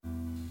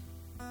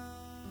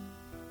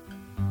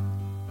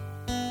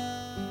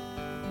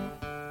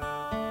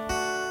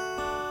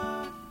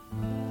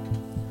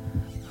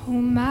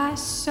my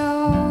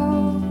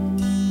soul,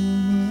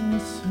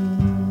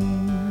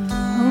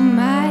 oh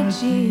my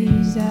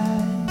Jesus,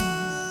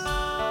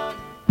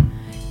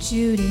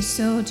 Judas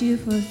sold you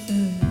for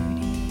 30.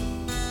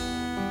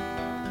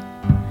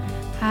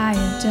 I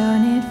have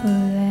done it for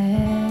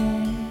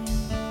less.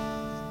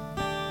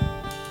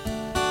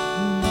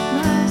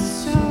 My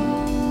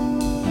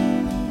soul,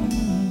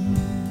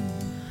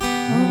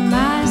 oh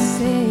my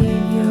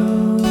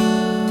Savior,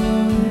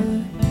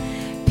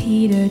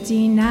 Peter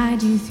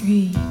denied you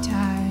 3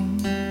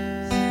 times.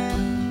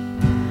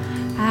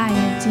 I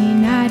have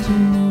denied you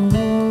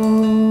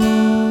more.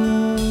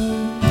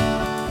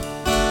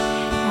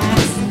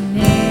 As the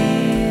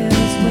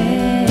nails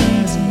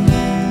went in,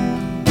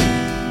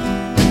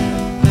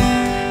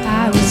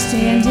 I was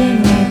standing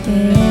right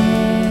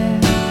there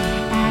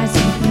as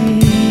you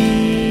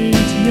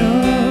breathed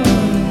your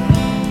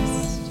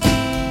last.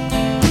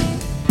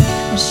 I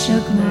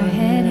shook my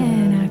head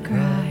and I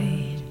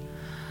cried,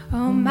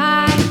 oh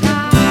my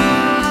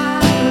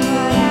God,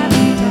 what have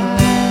we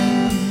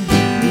done?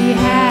 We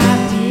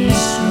have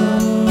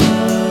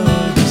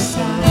destroyed the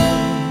Son.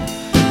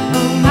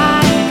 Oh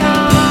my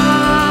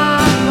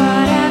God,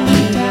 what have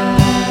we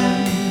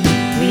done?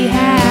 We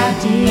have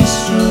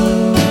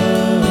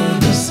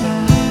destroyed the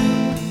Son.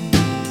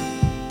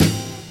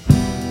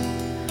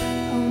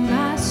 Oh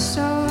my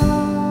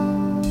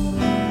soul,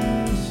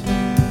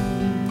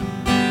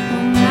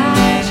 oh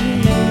my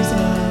Jesus,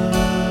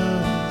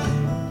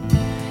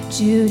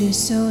 Judas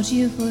sold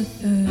you for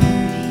 30.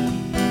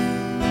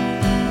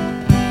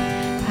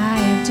 I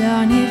have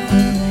done it for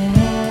less.